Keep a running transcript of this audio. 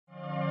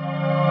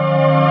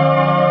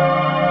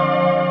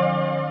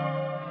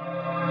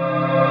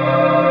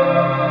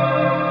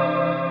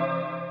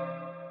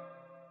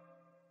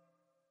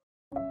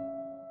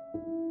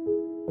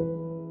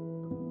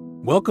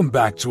Welcome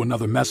back to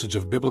another message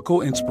of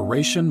biblical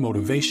inspiration,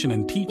 motivation,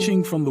 and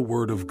teaching from the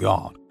Word of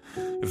God.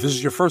 If this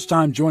is your first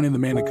time joining the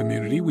Manna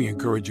community, we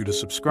encourage you to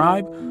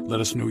subscribe, let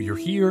us know you're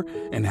here,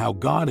 and how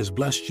God has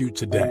blessed you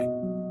today.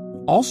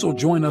 Also,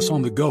 join us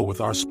on the go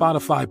with our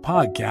Spotify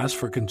podcast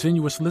for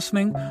continuous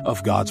listening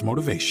of God's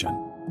motivation.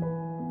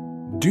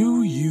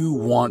 Do you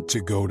want to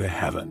go to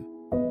heaven?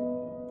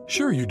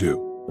 Sure you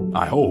do,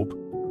 I hope.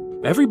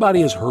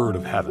 Everybody has heard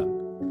of heaven.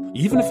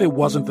 Even if it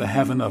wasn't the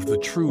heaven of the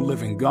true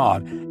living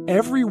God,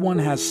 everyone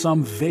has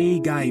some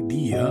vague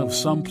idea of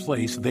some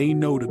place they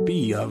know to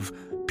be of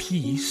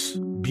peace,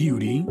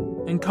 beauty,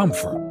 and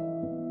comfort.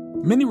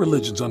 Many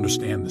religions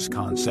understand this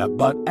concept,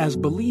 but as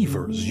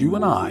believers, you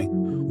and I,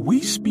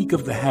 we speak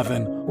of the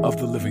heaven of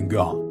the living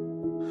God.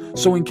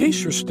 So in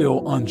case you're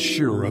still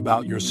unsure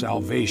about your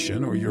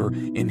salvation or your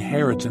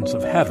inheritance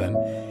of heaven,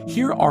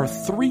 here are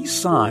 3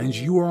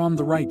 signs you are on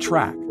the right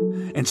track.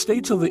 And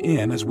stay till the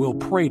end as we'll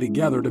pray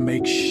together to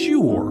make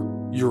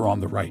sure you're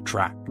on the right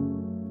track.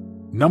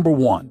 Number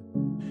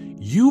 1,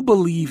 you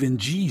believe in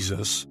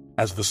Jesus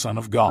as the Son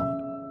of God.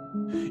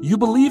 You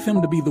believe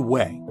him to be the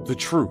way, the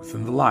truth,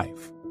 and the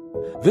life.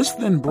 This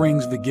then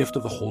brings the gift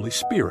of the Holy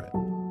Spirit.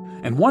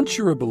 And once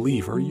you're a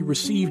believer, you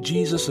receive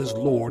Jesus as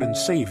Lord and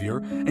Savior,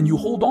 and you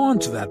hold on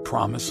to that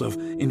promise of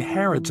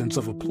inheritance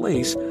of a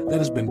place that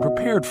has been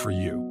prepared for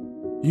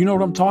you. You know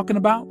what I'm talking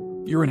about?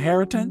 Your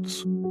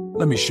inheritance?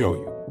 Let me show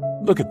you.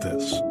 Look at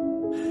this.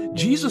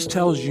 Jesus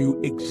tells you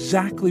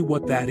exactly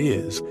what that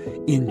is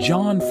in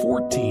John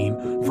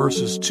 14,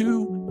 verses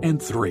 2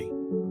 and 3.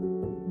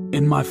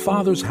 In my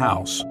Father's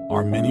house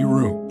are many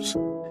rooms.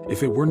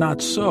 If it were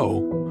not so,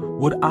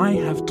 would I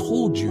have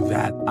told you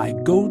that I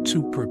go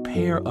to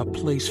prepare a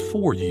place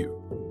for you?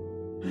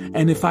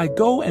 And if I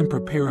go and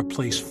prepare a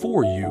place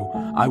for you,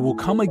 I will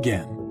come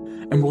again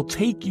and will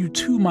take you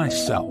to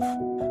myself,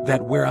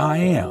 that where I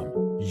am,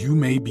 you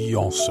may be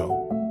also.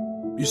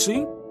 You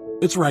see?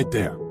 It's right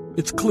there.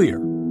 It's clear.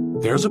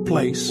 There's a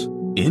place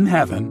in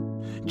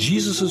heaven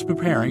Jesus is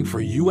preparing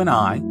for you and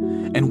I,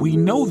 and we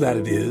know that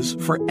it is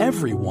for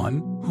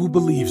everyone who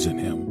believes in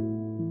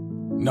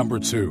him. Number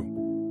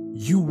 2,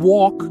 you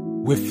walk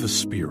with the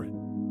Spirit.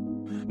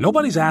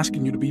 Nobody's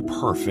asking you to be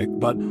perfect,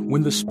 but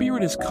when the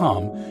Spirit has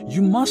come,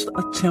 you must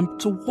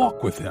attempt to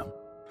walk with him.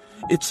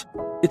 It's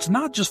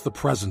not just the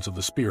presence of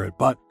the Spirit,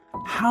 but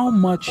how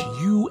much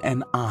you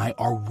and I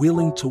are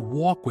willing to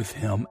walk with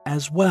him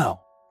as well.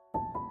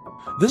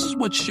 This is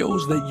what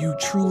shows that you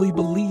truly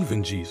believe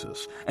in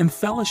Jesus, and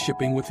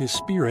fellowshipping with his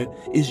Spirit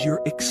is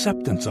your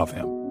acceptance of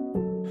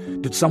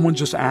him. Did someone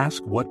just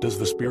ask, what does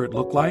the Spirit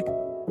look like?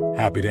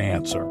 Happy to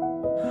answer.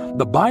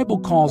 The Bible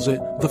calls it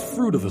the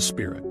fruit of the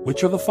Spirit,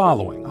 which are the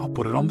following. I'll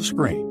put it on the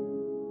screen.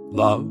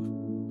 Love,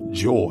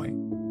 joy,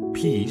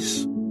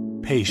 peace,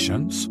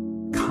 patience,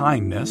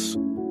 kindness,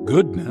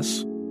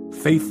 goodness,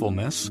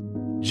 faithfulness,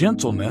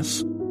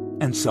 gentleness,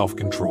 and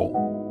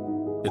self-control.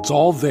 It's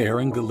all there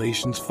in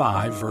Galatians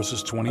 5,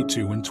 verses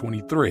 22 and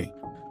 23.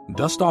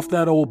 Dust off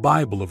that old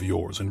Bible of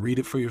yours and read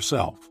it for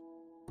yourself.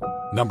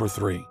 Number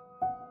 3,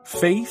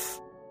 faith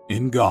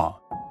in God.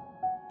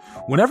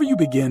 Whenever you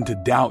begin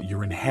to doubt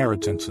your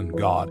inheritance in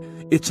God,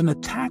 it's an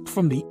attack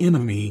from the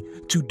enemy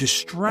to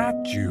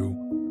distract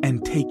you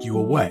and take you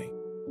away.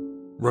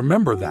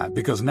 Remember that,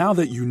 because now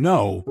that you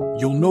know,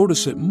 you'll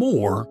notice it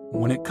more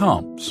when it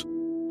comes.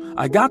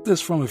 I got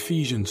this from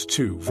Ephesians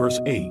 2, verse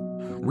 8.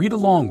 Read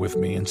along with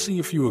me and see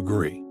if you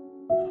agree.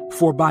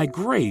 For by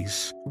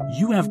grace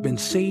you have been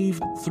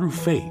saved through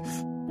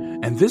faith,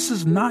 and this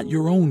is not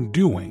your own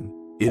doing,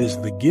 it is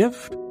the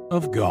gift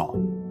of God.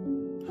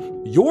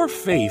 Your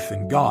faith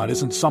in God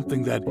isn't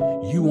something that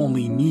you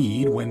only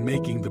need when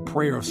making the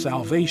prayer of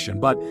salvation,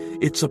 but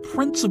it's a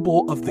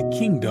principle of the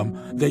kingdom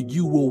that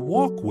you will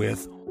walk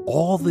with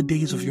all the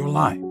days of your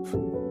life.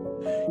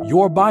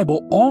 Your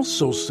Bible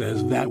also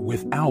says that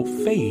without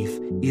faith,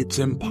 it's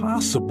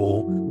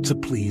impossible to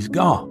please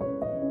God.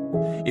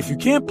 If you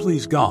can't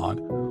please God,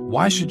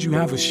 why should you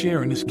have a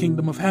share in his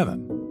kingdom of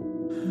heaven?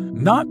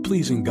 Not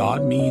pleasing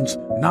God means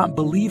not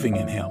believing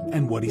in him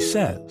and what he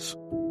says.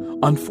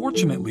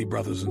 Unfortunately,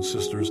 brothers and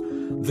sisters,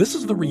 this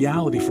is the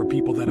reality for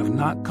people that have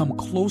not come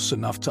close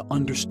enough to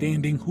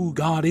understanding who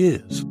God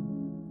is.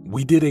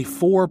 We did a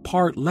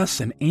 4-part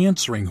lesson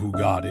answering who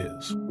God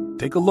is.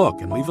 Take a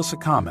look and leave us a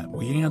comment.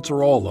 We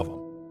answer all of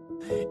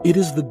them. It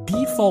is the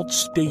default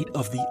state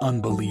of the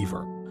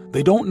unbeliever.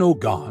 They don't know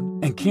God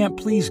and can't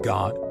please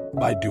God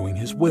by doing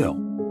his will.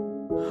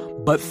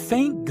 But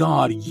thank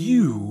God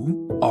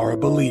you are a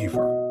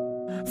believer.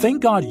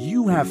 Thank God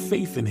you have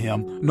faith in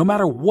him no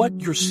matter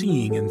what you're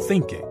seeing and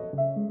thinking.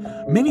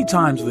 Many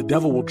times the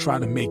devil will try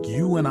to make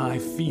you and I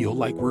feel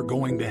like we're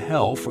going to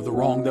hell for the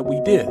wrong that we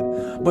did.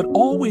 But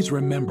always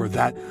remember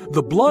that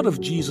the blood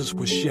of Jesus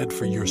was shed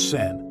for your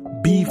sin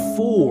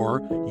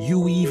before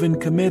you even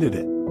committed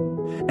it.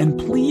 And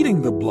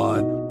pleading the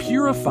blood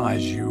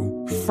purifies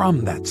you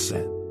from that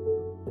sin.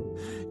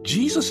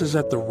 Jesus is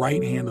at the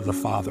right hand of the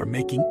Father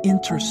making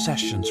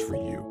intercessions for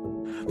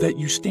you, that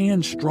you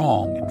stand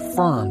strong and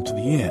firm to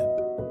the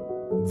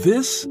end.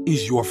 This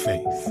is your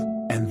faith,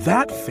 and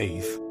that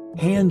faith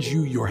hands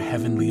you your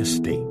heavenly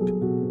estate.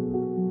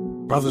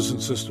 Brothers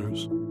and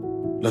sisters,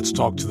 let's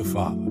talk to the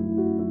Father.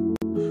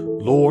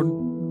 Lord,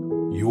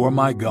 you are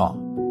my God.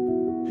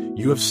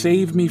 You have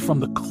saved me from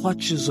the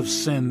clutches of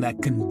sin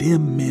that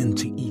condemn men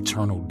to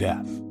eternal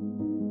death.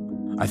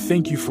 I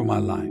thank you for my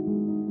life,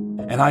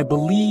 and I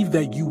believe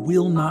that you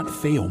will not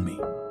fail me.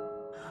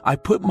 I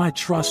put my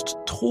trust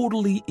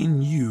totally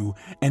in you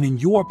and in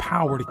your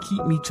power to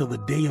keep me till the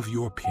day of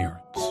your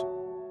appearance.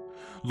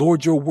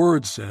 Lord, your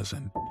word says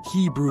in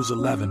Hebrews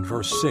 11,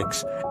 verse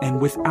 6, and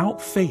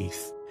without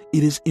faith,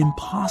 it is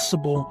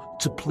impossible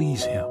to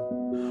please him.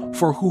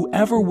 For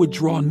whoever would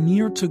draw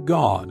near to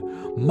God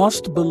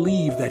must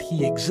believe that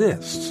he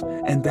exists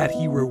and that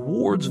he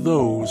rewards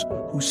those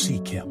who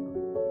seek him.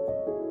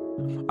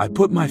 I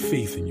put my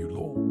faith in you,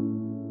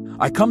 Lord.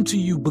 I come to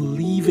you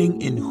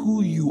believing in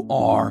who you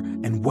are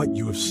and what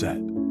you have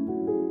said.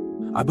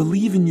 I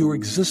believe in your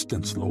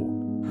existence,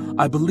 Lord.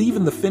 I believe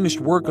in the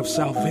finished work of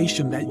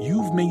salvation that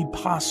you've made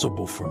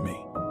possible for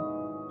me.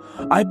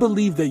 I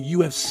believe that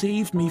you have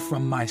saved me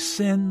from my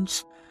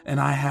sins and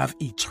I have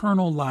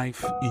eternal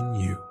life in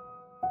you.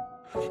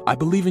 I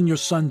believe in your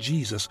Son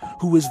Jesus,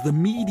 who is the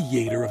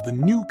mediator of the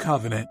new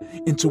covenant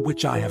into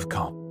which I have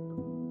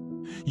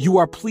come. You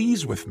are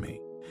pleased with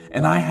me,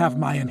 and I have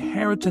my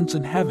inheritance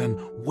in heaven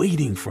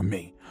waiting for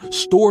me,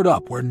 stored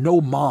up where no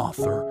moth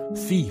or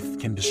thief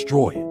can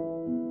destroy it.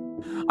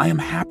 I am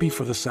happy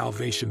for the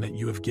salvation that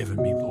you have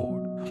given me,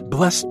 Lord.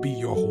 Blessed be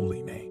your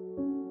holy name.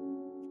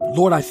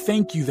 Lord, I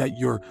thank you that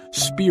your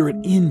Spirit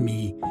in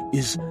me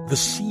is the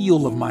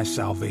seal of my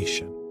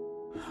salvation.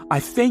 I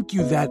thank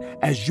you that,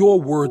 as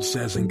your word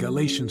says in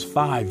Galatians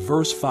 5,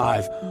 verse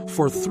 5,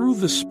 for through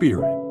the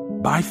Spirit,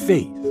 by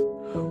faith,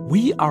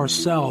 we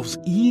ourselves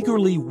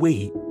eagerly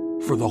wait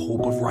for the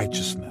hope of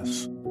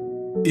righteousness.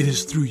 It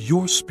is through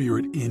your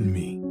Spirit in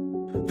me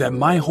that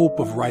my hope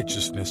of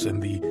righteousness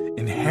and the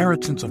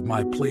inheritance of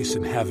my place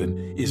in heaven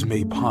is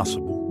made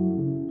possible.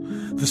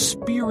 The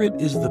Spirit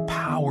is the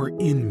power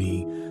in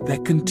me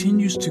that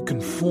continues to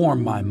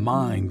conform my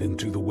mind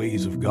into the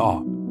ways of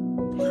God.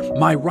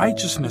 My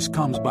righteousness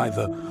comes by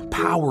the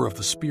power of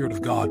the Spirit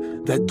of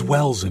God that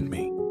dwells in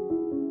me.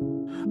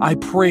 I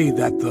pray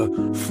that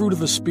the fruit of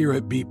the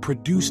Spirit be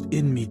produced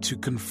in me to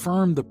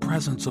confirm the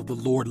presence of the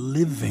Lord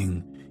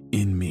living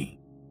in me.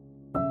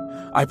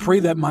 I pray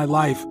that my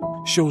life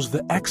shows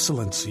the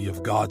excellency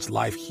of God's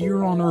life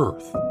here on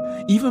earth,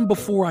 even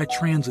before I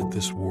transit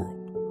this world.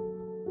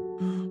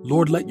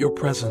 Lord, let your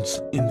presence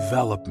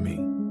envelop me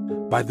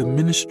by the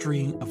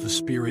ministry of the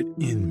Spirit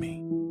in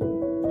me.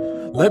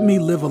 Let me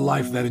live a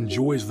life that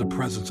enjoys the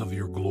presence of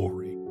your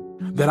glory,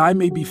 that I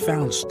may be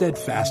found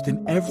steadfast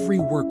in every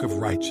work of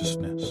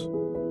righteousness.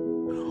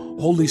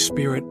 Holy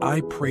Spirit,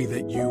 I pray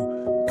that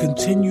you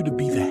continue to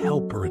be the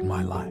helper in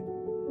my life.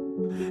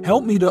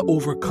 Help me to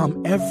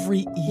overcome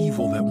every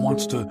evil that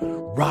wants to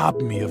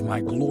rob me of my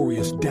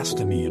glorious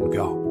destiny in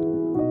God.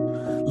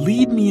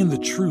 Lead me in the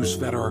truths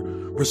that are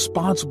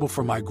responsible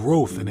for my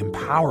growth and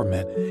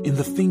empowerment in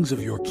the things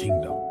of your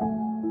kingdom.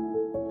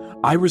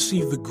 I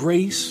receive the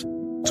grace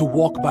to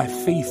walk by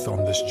faith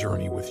on this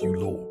journey with you,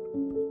 Lord.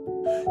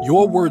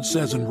 Your word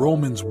says in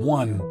Romans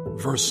 1,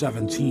 verse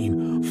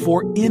 17,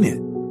 for in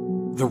it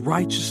the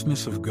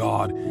righteousness of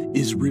God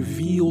is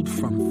revealed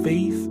from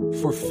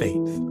faith for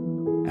faith.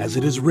 As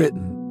it is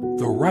written,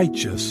 the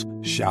righteous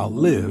shall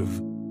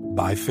live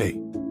by faith.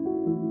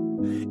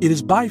 It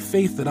is by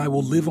faith that I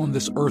will live on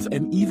this earth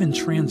and even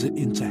transit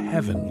into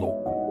heaven,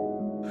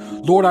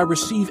 Lord. Lord, I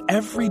receive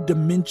every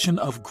dimension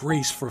of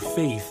grace for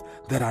faith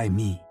that I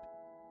need.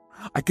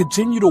 I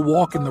continue to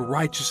walk in the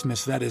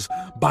righteousness that is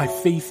by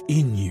faith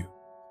in you.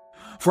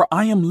 For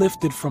I am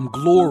lifted from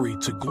glory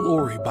to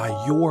glory by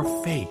your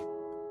faith.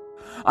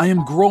 I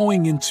am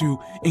growing into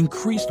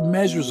increased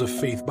measures of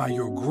faith by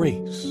your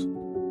grace.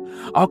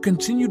 I'll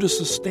continue to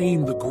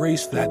sustain the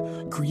grace that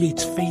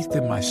creates faith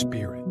in my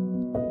spirit.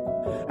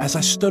 As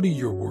I study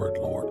your word,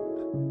 Lord,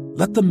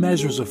 let the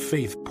measures of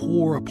faith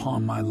pour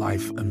upon my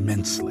life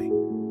immensely.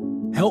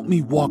 Help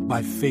me walk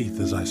by faith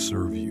as I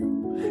serve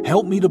you.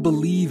 Help me to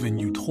believe in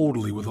you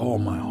totally with all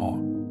my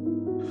heart.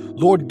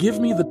 Lord, give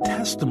me the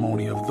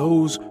testimony of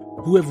those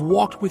who have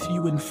walked with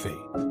you in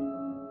faith.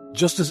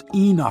 Just as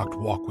Enoch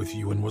walked with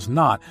you and was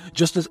not,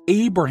 just as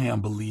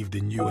Abraham believed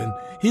in you and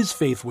his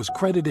faith was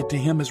credited to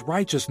him as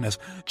righteousness,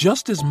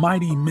 just as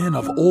mighty men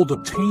of old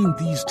obtained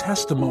these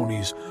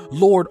testimonies,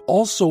 Lord,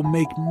 also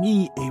make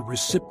me a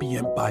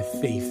recipient by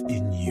faith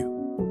in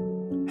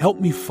you. Help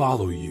me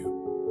follow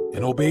you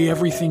and obey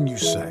everything you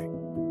say.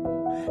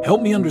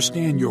 Help me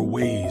understand your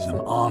ways and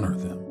honor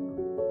them.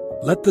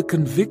 Let the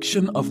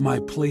conviction of my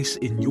place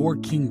in your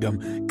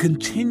kingdom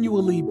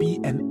continually be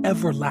an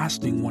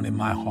everlasting one in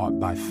my heart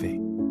by faith.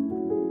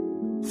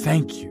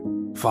 Thank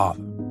you,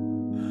 Father,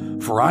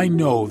 for I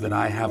know that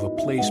I have a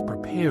place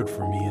prepared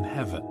for me in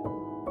heaven.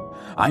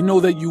 I know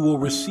that you will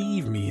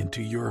receive me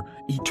into your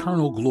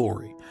eternal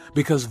glory,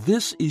 because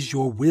this is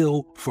your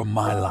will for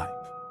my life.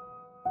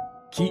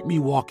 Keep me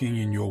walking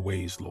in your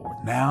ways, Lord,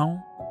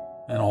 now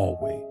and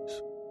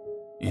always.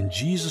 In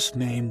Jesus'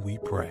 name we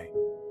pray.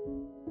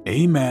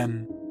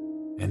 Amen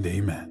and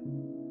amen.